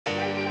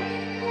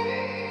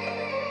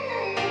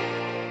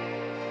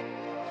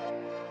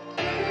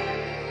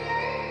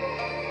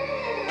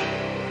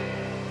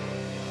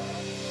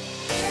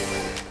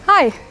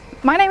Hi,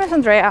 my name is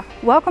Andrea.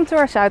 Welcome to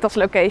our Zuid-As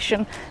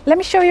location. Let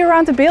me show you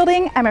around the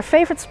building and my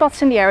favorite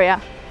spots in the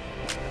area.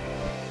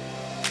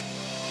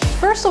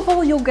 First of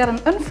all, you'll get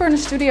an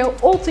unfurnished studio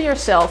all to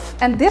yourself,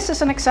 and this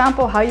is an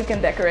example how you can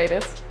decorate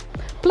it.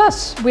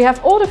 Plus, we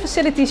have all the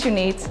facilities you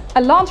need: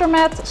 a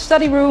laundromat,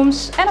 study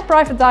rooms and a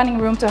private dining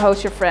room to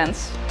host your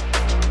friends.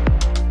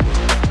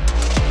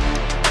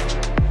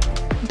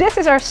 This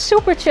is our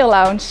super chill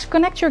lounge.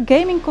 Connect your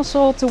gaming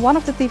console to one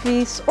of the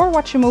TVs or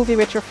watch a movie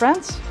with your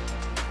friends.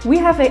 We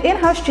have an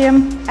in-house gym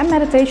and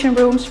meditation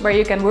rooms where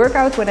you can work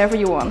out whenever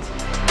you want.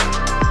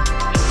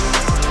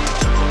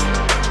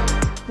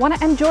 Want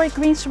to enjoy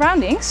green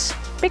surroundings?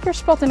 Pick your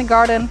spot in the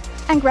garden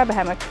and grab a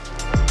hammock.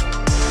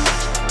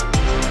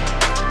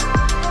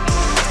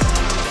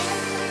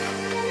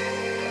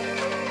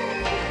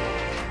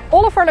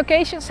 All of our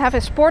locations have a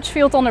sports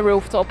field on the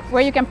rooftop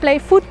where you can play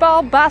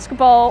football,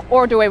 basketball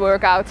or do a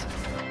workout.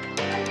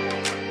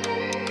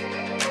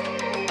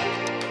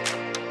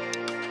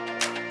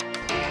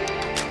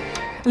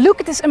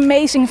 Look at this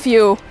amazing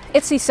view.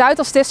 It's the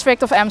Zuid-As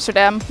district of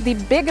Amsterdam. The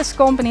biggest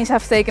companies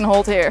have taken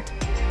hold here.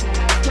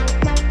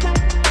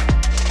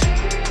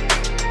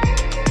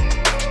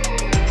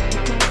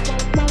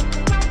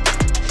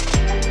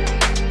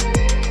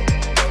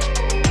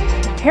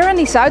 Here in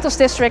the Zuid-As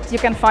district you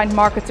can find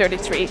Market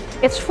 33.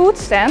 Its food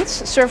stands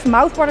serve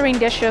mouth-watering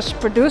dishes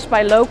produced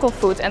by local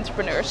food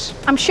entrepreneurs.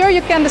 I'm sure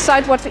you can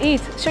decide what to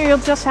eat, so you'll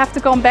just have to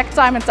come back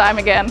time and time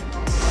again.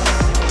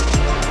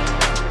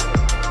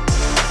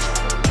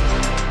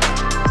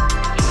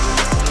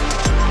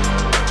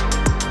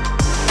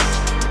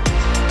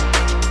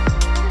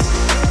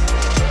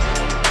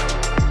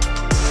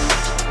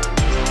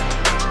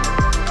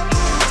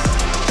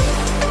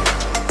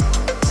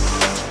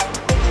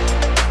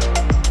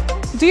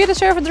 Do you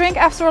deserve a drink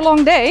after a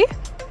long day?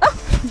 Oh,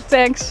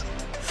 thanks.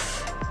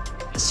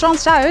 Strand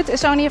Zuid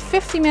is only a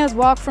 50-minute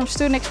walk from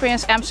Student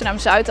Experience Amsterdam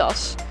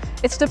Zuidas.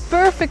 It's the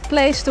perfect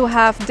place to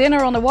have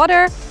dinner on the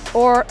water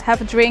or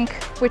have a drink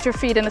with your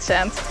feet in the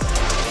sand.